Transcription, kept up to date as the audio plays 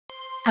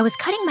I was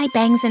cutting my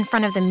bangs in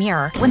front of the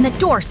mirror when the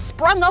door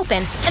sprung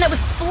open and I was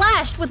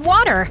splashed with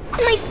water.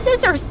 And my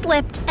scissors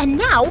slipped, and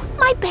now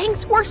my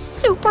bangs were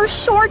super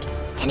short.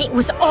 And it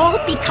was all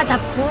because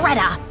of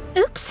Greta.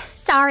 Oops,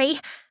 sorry.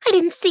 I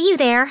didn't see you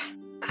there.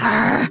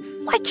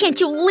 Arrgh, why can't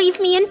you leave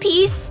me in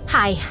peace?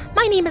 Hi,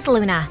 my name is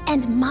Luna,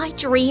 and my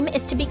dream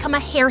is to become a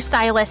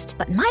hairstylist,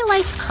 but my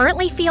life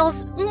currently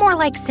feels more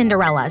like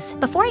Cinderella's.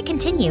 Before I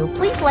continue,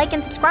 please like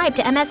and subscribe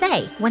to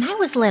MSA. When I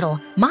was little,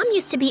 Mom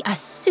used to be a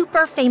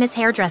super famous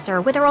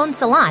hairdresser with her own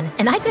salon,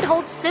 and I could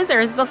hold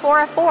scissors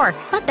before a fork.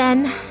 But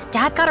then,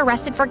 Dad got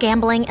arrested for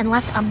gambling and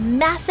left a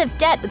massive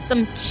debt with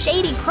some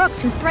shady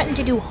crooks who threatened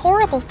to do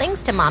horrible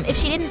things to Mom if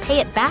she didn't pay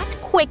it back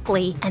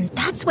quickly. And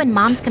that's when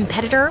Mom's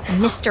competitor,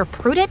 Mr.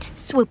 Prudit,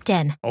 swooped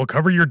in. I'll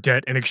cover your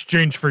debt in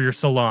exchange for your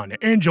salon,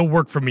 and you'll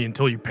work for me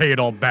until you pay it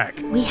all back.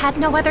 We had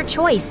no other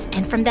choice,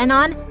 and from then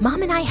on,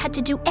 Mom and I had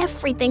to do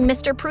everything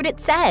Mr. Prudit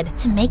said.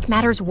 To make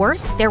matters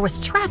worse, there was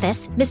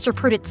Travis, Mr.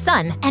 Prudit's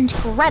son, and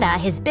Greta,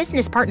 his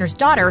business partner's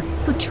daughter,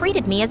 who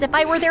treated me as if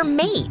I were their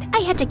maid. I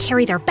had to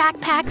carry their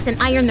backpacks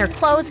and iron their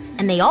clothes,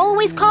 and they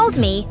always called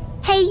me,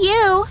 "Hey,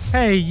 you!"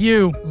 Hey,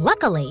 you!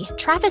 Luckily,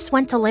 Travis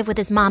went to live with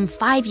his mom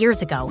 5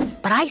 years ago,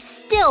 but I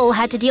still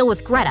had to deal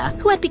with Greta,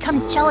 who had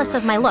become jealous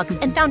of my looks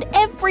and found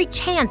every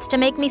chance to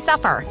make me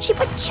suffer. She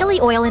put chili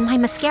oil in my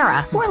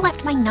mascara or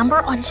left my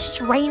number on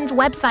strange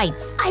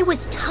websites. I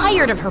was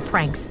tired of her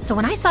pranks, so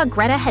when I saw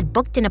Greta had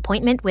booked an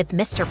appointment with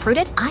Mr.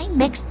 Prudit, I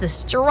mixed the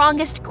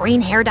strongest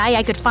green hair dye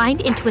I could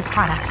find into his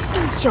products.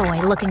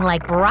 Enjoy looking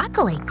like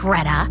broccoli,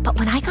 Greta. But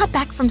when I got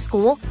back from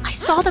school, I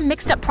saw the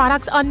mixed up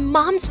products on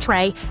Mom's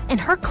tray, and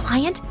her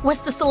client was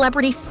the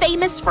celebrity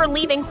famous for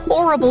leaving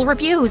horrible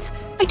reviews.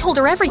 I told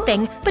her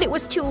everything, but it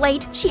was too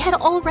late. She had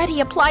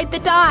already applied the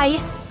dye.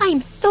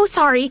 I'm so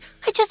sorry.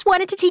 I just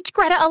wanted to teach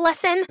Greta a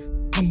lesson.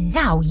 And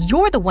now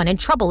you're the one in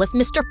trouble if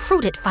Mr.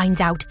 Prudit finds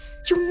out.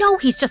 You know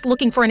he's just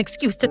looking for an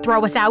excuse to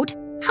throw us out.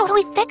 How do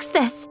we fix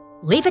this?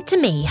 Leave it to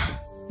me.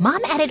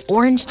 Mom added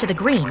orange to the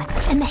green,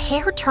 and the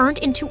hair turned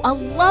into a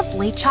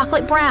lovely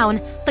chocolate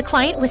brown. The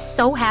client was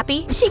so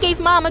happy, she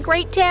gave Mom a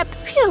great tip.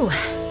 Phew,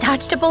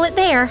 dodged a bullet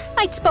there.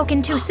 I'd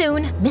spoken too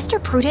soon.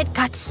 Mr. Prudit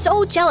got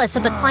so jealous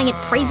of the client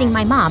praising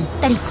my mom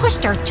that he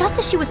pushed her just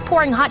as she was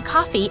pouring hot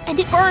coffee, and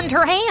it burned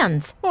her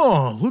hands.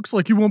 Oh, looks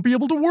like you won't be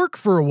able to work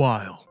for a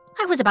while.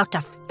 I was about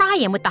to fry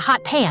him with the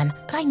hot pan,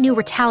 but I knew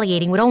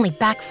retaliating would only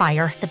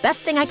backfire. The best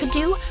thing I could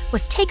do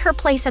was take her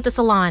place at the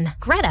salon.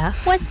 Greta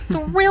was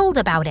thrilled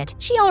about it.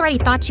 She already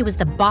thought she was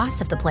the boss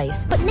of the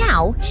place, but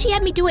now she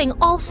had me doing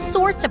all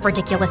sorts of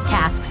ridiculous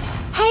tasks.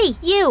 Hey,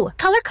 you,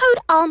 color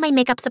code all my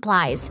makeup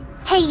supplies.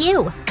 Hey,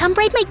 you, come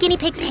braid my guinea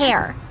pig's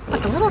hair.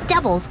 But the little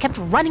devils kept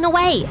running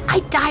away. I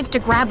dived to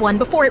grab one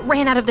before it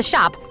ran out of the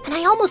shop, and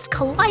I almost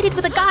collided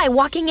with a guy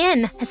walking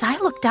in. As I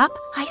looked up,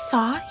 I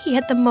saw he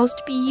had the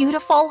most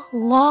beautiful,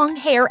 long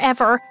hair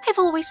ever. I've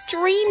always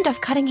dreamed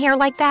of cutting hair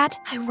like that.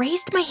 I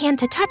raised my hand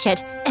to touch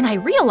it, and I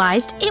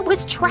realized it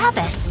was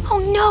Travis. Oh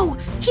no,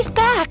 he's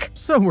back.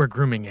 So we're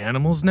grooming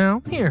animals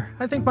now? Here,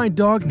 I think my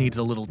dog needs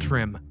a little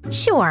trim.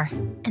 Sure.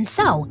 And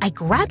so I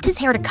grabbed his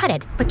hair to cut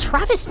it, but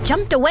Travis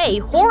jumped away,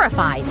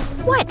 horrified.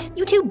 What?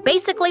 You two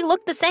basically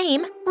look the same.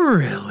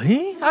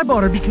 Really? I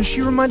bought her because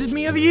she reminded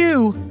me of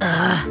you.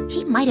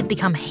 He might have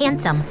become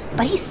handsome,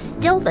 but he's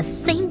still the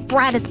same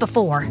brat as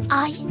before.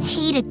 I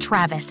hated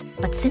Travis,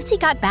 but since he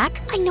got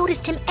back, I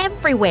noticed him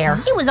everywhere.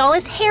 It was all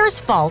his hair's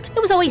fault. It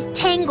was always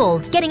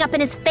tangled, getting up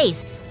in his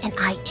face, and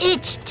I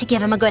itched to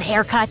give him a good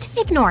haircut.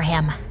 Ignore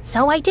him.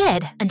 So I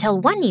did,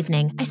 until one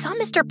evening, I saw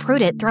Mr.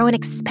 Prudit throw an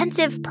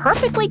expensive,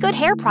 perfectly good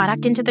hair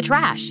product into the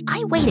trash.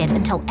 I waited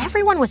until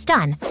everyone was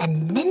done,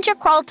 and ninja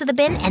crawled to the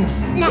bin and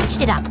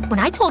snatched it up. When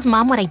I told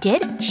Mom what I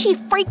did, she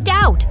freaked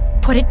out.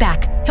 Put it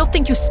back. He'll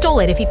think you stole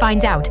it if he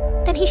finds out.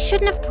 Then he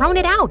shouldn't have thrown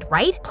it out,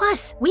 right?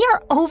 Plus, we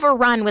are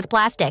overrun with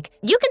plastic.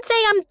 You can say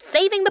I'm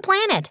saving the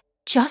planet.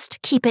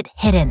 Just keep it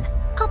hidden.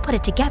 I'll put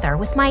it together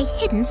with my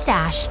hidden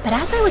stash. But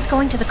as I was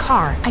going to the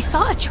car, I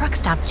saw a truck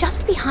stop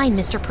just behind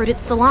Mr.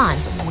 Prudit's salon.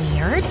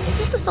 Weird.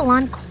 Isn't the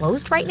salon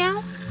closed right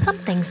now?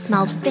 Something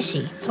smelled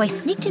fishy, so I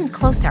sneaked in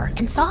closer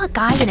and saw a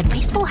guy in a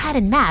baseball hat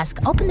and mask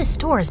open the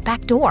store's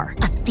back door.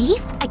 A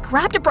thief? I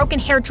grabbed a broken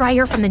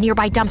hairdryer from the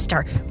nearby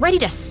dumpster, ready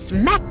to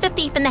smack the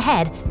thief in the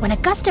head, when a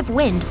gust of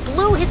wind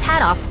blew his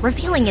hat off,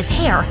 revealing his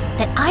hair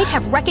that I'd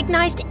have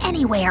recognized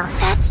anywhere.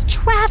 That's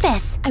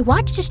Travis! I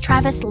watched as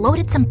Travis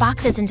loaded some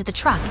boxes into the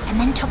truck and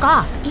then took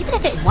off. Even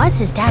if it was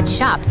his dad's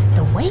shop,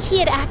 the way he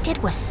had acted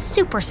was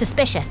super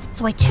suspicious,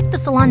 so I checked the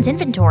salon's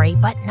inventory,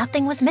 but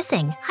nothing was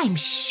missing. I'm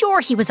sure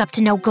he was up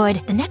to no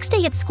good. The next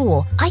day at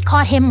school, I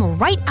caught him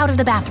right out of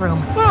the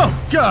bathroom. Oh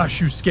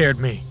gosh, you scared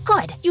me.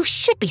 Good. You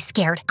should be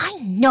scared. I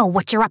know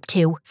what you're up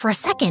to. For a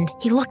second,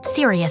 he looked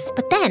serious,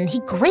 but then he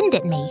grinned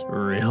at me.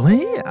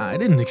 Really? I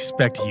didn't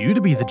expect you to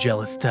be the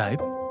jealous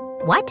type.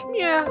 What?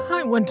 Yeah,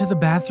 I went to the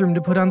bathroom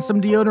to put on some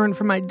deodorant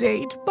for my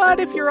date, but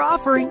if you're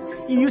offering,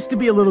 you used to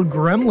be a little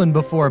gremlin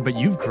before, but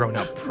you've grown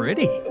up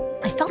pretty.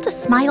 I felt a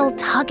smile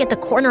tug at the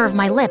corner of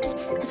my lips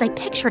as I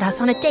pictured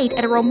us on a date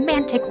at a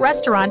romantic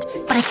restaurant,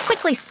 but I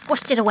quickly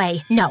squished it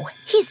away. No,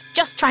 he's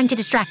just trying to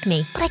distract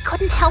me, but I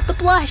couldn't help but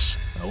blush.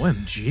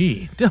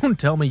 OMG, don't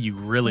tell me you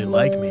really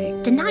like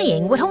me.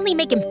 Denying would only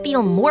make him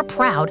feel more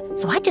proud,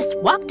 so I just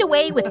walked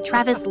away with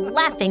Travis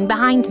laughing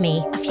behind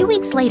me. A few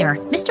weeks later,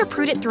 Mr.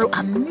 Prudent threw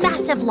a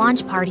massive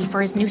launch party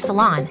for his new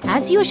salon.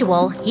 As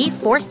usual, he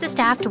forced the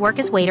staff to work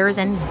as waiters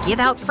and give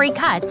out free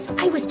cuts.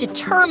 I was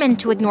determined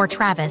to ignore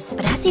Travis,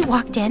 but as he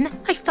walked in,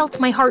 I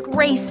felt my heart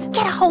race.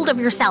 Get a hold of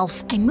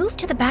yourself! I moved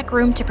to the back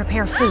room to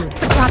prepare food,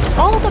 but dropped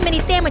all the mini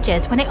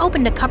sandwiches when I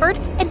opened a cupboard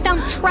and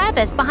found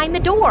Travis behind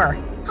the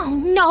door. Oh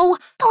no,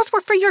 those were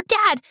for your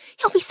dad.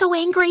 He'll be so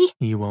angry.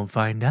 You won't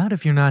find out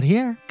if you're not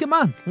here. Come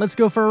on, let's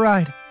go for a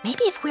ride.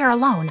 Maybe if we're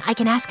alone, I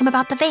can ask him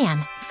about the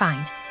van.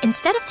 Fine.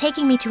 Instead of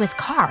taking me to his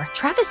car,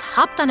 Travis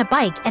hopped on a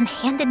bike and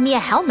handed me a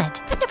helmet.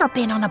 I've never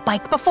been on a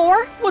bike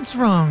before. What's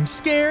wrong,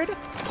 scared?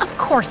 Of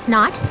course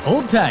not.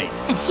 Hold tight.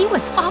 And he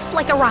was off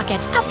like a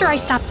rocket. After I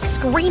stopped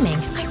screaming,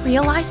 I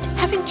realized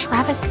having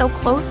Travis so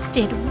close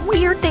did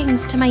weird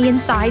things to my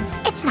insides.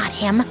 It's not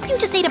him. You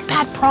just ate a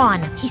bad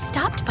prawn. He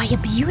stopped by a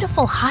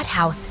beautiful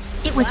hothouse.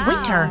 It was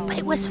winter, but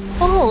it was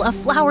full of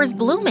flowers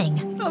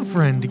blooming. A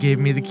friend gave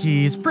me the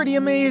keys. Pretty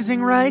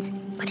amazing, right?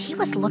 But he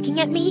was looking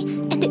at me,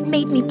 and it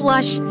made me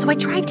blush, so I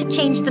tried to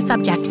change the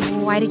subject.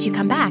 Why did you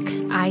come back?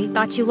 I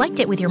thought you liked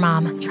it with your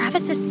mom.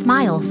 Travis's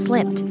smile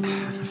slipped.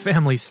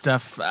 Family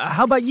stuff.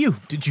 How about you?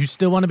 Did you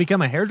still want to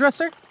become a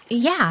hairdresser?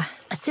 Yeah.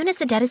 As soon as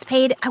the debt is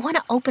paid, I want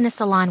to open a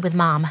salon with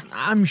Mom.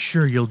 I'm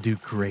sure you'll do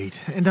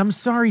great, and I'm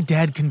sorry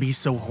Dad can be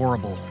so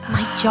horrible.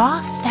 My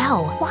jaw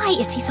fell. Why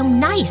is he so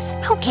nice?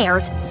 Who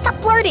cares?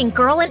 Stop flirting,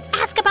 girl, and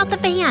ask about the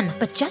van.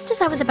 But just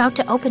as I was about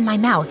to open my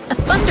mouth, a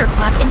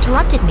thunderclap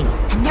interrupted me,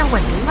 and there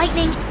was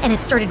lightning, and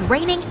it started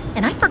raining,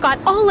 and I forgot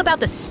all about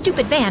the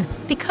stupid van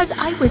because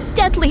I was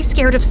deadly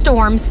scared of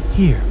storms.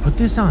 Here, put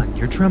this on.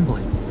 You're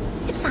trembling.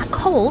 It's not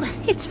cold,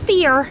 it's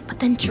fear. But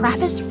then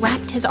Travis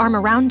wrapped his arm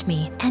around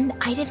me, and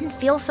I didn't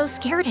feel so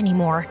scared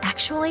anymore.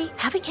 Actually,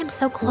 having him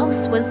so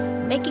close was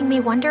making me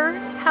wonder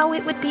how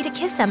it would be to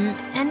kiss him.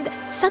 And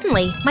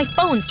suddenly, my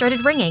phone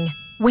started ringing.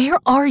 Where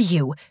are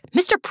you?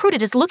 Mr.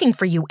 Prudent is looking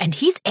for you, and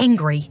he's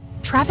angry.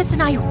 Travis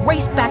and I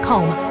raced back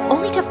home,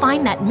 only to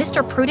find that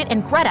Mr. Prudent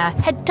and Greta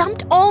had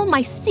dumped all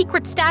my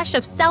secret stash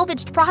of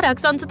salvaged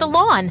products onto the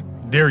lawn.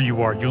 There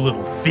you are, you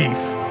little thief.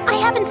 I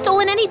haven't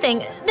stolen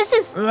anything. This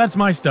is... That's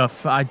my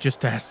stuff. I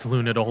just asked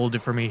Luna to hold it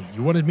for me.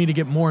 You wanted me to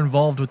get more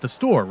involved with the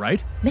store,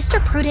 right?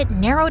 Mr. Prudent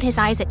narrowed his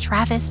eyes at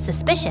Travis,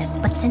 suspicious,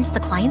 but since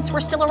the clients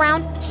were still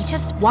around, he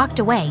just walked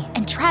away,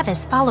 and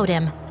Travis followed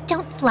him.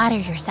 Don't flatter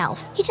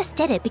yourself. He just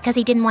did it because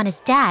he didn't want his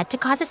dad to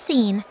cause a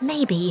scene.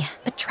 Maybe.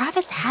 But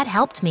Travis had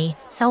helped me,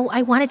 so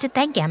I wanted to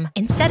thank him.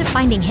 Instead of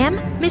finding him,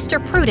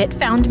 Mr. Prudent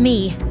found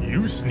me.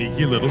 You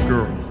sneaky little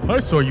girl. I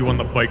saw you on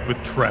the bike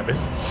with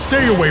Travis.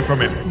 Stay away from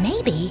him.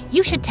 Maybe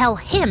you should tell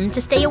him to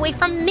stay away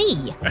from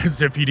me.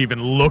 As if he'd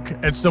even look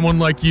at someone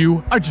like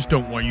you. I just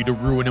don't want you to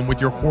ruin him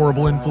with your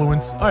horrible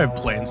influence. I have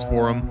plans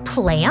for him.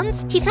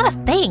 Plans? He's not a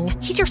thing.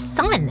 He's your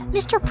son.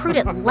 Mr.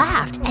 Prudent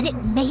laughed, and it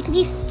made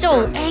me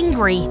so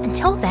angry.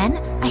 Until then,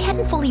 I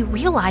hadn't fully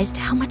realized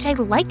how much I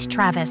liked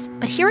Travis.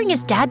 But hearing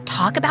his dad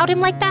talk about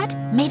him like that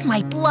made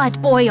my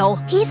blood boil.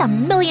 He's a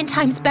million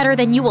times better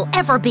than you will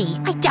ever be.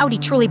 I doubt he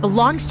truly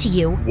belongs to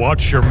you.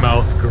 Watch your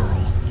mouth, girl.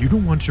 You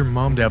don't want your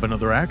mom to have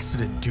another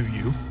accident, do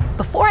you?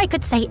 Before I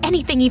could say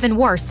anything even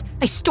worse,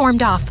 I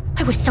stormed off.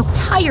 I was so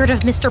tired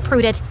of Mr.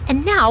 Prudent,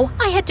 and now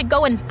I had to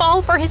go and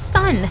fall for his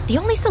son. The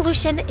only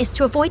solution is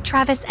to avoid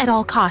Travis at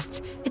all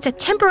costs. It's a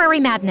temporary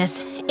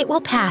madness. It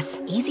will pass.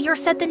 Easier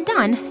said than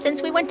done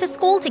since we went to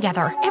school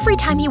together. Every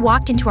time he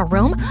walked into a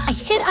room, I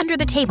hid under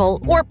the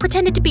table or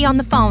pretended to be on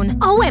the phone.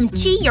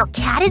 OMG, your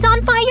cat is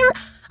on fire?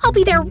 I'll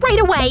be there right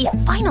away.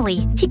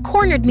 Finally, he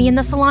cornered me in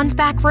the salon's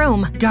back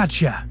room.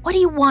 Gotcha. What do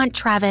you want,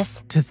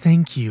 Travis? To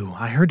thank you.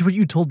 I heard what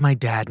you told my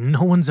dad.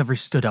 No one's ever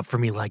stood up for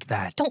me like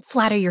that. Don't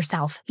flatter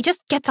yourself. He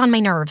just gets on my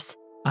nerves.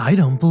 I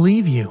don't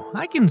believe you.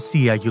 I can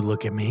see how you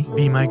look at me.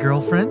 Be my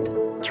girlfriend?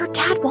 Your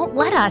dad won't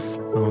let us.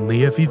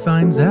 Only if he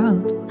finds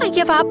out. I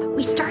give up.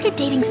 We started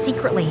dating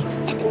secretly,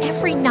 and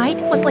every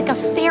night was like a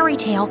fairy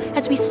tale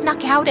as we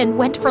snuck out and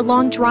went for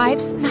long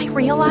drives, and I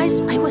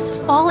realized I was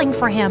falling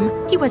for him.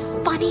 He was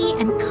funny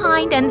and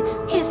kind, and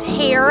his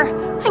hair,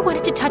 I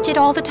wanted to touch it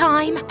all the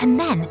time. And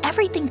then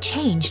everything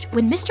changed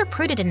when Mr.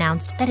 Prudent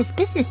announced that his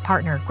business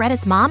partner,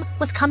 Greta's mom,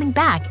 was coming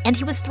back and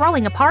he was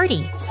throwing a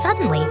party.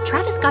 Suddenly,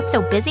 Travis got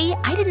so busy,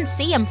 I didn't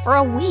see him for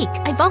a week.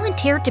 I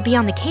volunteered to be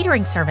on the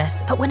catering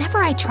service, but whenever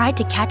I tried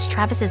to catch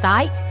Travis's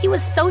eye, he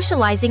was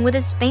socializing with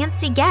his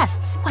fancy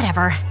guests.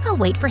 Whatever, I'll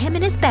wait for him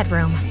in his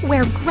bedroom,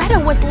 where Greta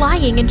was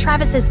lying in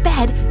Travis's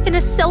bed in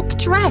a silk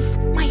dress.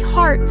 My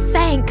heart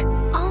sank.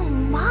 Oh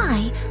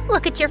my,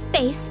 look at your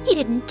face. He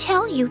didn't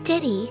tell you,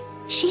 did he?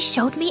 She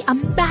showed me a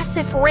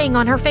massive ring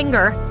on her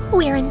finger.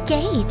 We're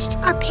engaged.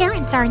 Our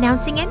parents are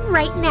announcing it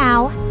right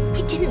now.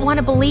 I didn't want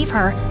to believe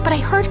her, but I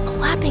heard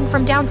clapping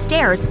from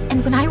downstairs,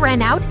 and when I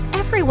ran out,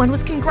 everyone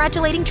was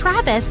congratulating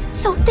Travis.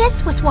 So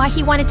this was why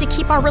he wanted to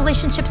keep our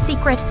relationship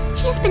secret.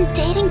 He has been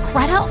dating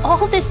Greta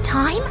all this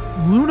time?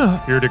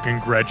 Luna, here to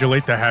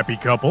congratulate the happy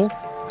couple.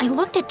 I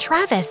looked at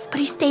Travis,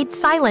 but he stayed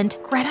silent.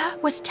 Greta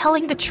was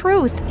telling the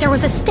truth. There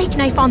was a steak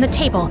knife on the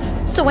table,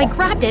 so I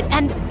grabbed it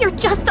and you're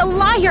just a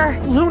liar.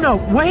 Luna,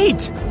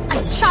 wait!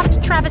 I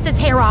chopped Travis's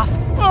hair off.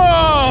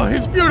 Oh,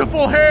 his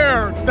beautiful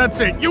hair. That's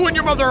it. You and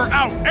your mother are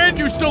out, and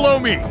you still owe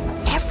me.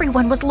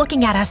 Everyone was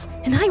looking at us,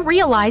 and I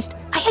realized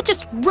I had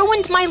just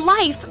ruined my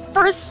life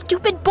for a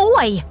stupid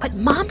boy. But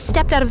Mom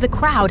stepped out of the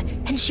crowd,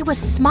 and she was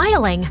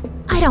smiling.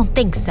 I don't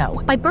think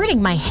so. By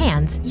burning my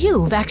hands,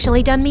 you've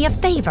actually done me a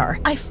favor.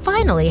 I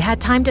finally had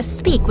time to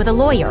speak with a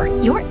lawyer.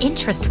 Your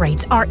interest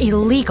rates are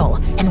illegal,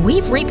 and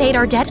we've repaid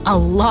our debt a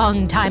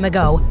long time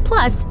ago.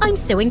 Plus, I'm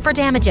suing for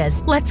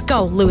damages. Let's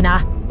go,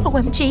 Luna.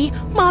 OMG,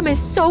 Mom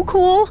is so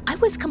cool. I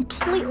was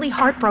completely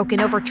heartbroken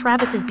over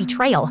Travis's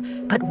betrayal,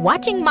 but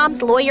watching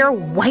Mom's lawyer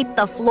wipe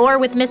the floor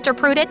with Mr.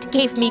 Prudent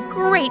gave me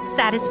great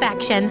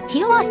satisfaction.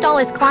 He lost all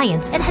his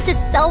clients and had to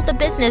sell the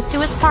business to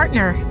his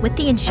partner. With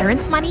the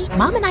insurance money,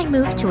 Mom and I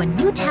moved to a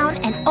new town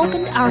and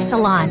opened our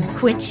salon,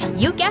 which,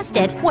 you guessed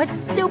it, was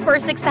super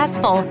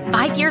successful.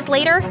 5 years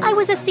later, I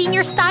was a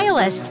senior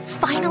stylist.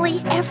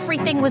 Finally,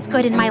 everything was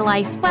good in my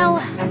life. Well,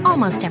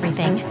 almost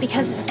everything,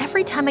 because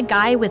every time a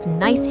guy with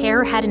nice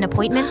hair had an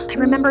appointment, I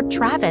remembered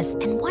Travis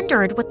and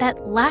wondered what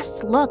that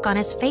last look on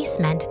his face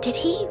meant. Did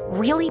he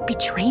really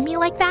betray me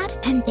like that?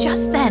 And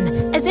just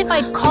then, as if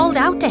I'd called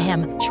out to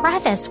him,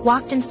 Travis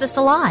walked into the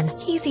salon.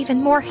 He's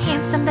even more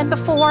handsome than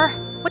before.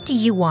 What do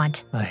you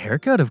want? A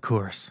haircut, of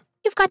course.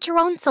 You've got your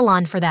own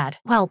salon for that.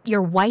 Well,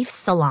 your wife's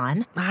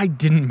salon. I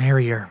didn't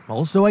marry her.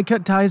 Also, I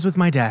cut ties with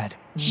my dad.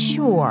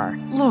 Sure.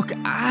 Look,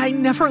 I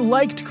never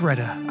liked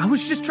Greta. I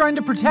was just trying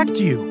to protect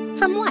you.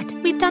 From what?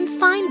 We've done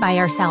fine by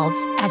ourselves,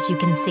 as you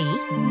can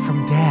see.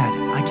 From Dad.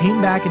 I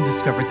came back and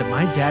discovered that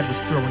my dad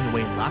was throwing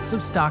away lots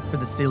of stock for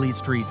the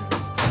silliest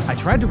reasons. I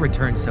tried to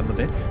return some of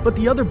it, but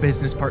the other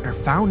business partner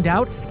found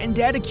out and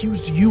Dad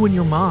accused you and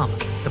your mom.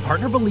 The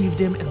partner believed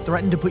him and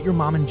threatened to put your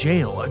mom in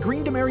jail.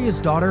 Agreeing to marry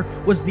his daughter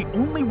was the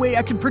only way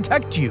I could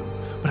protect you.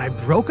 But I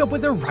broke up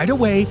with her right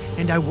away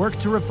and I worked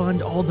to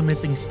refund all the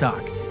missing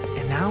stock.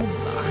 And now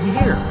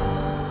I'm here.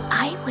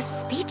 I was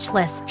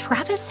speechless.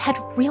 Travis had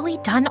really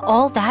done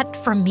all that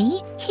for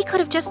me? He could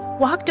have just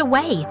walked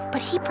away,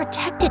 but he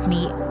protected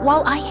me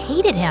while I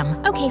hated him.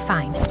 Okay,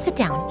 fine. Sit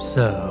down.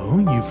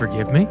 So, you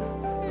forgive me?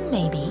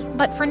 Maybe.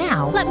 But for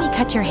now, let me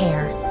cut your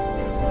hair.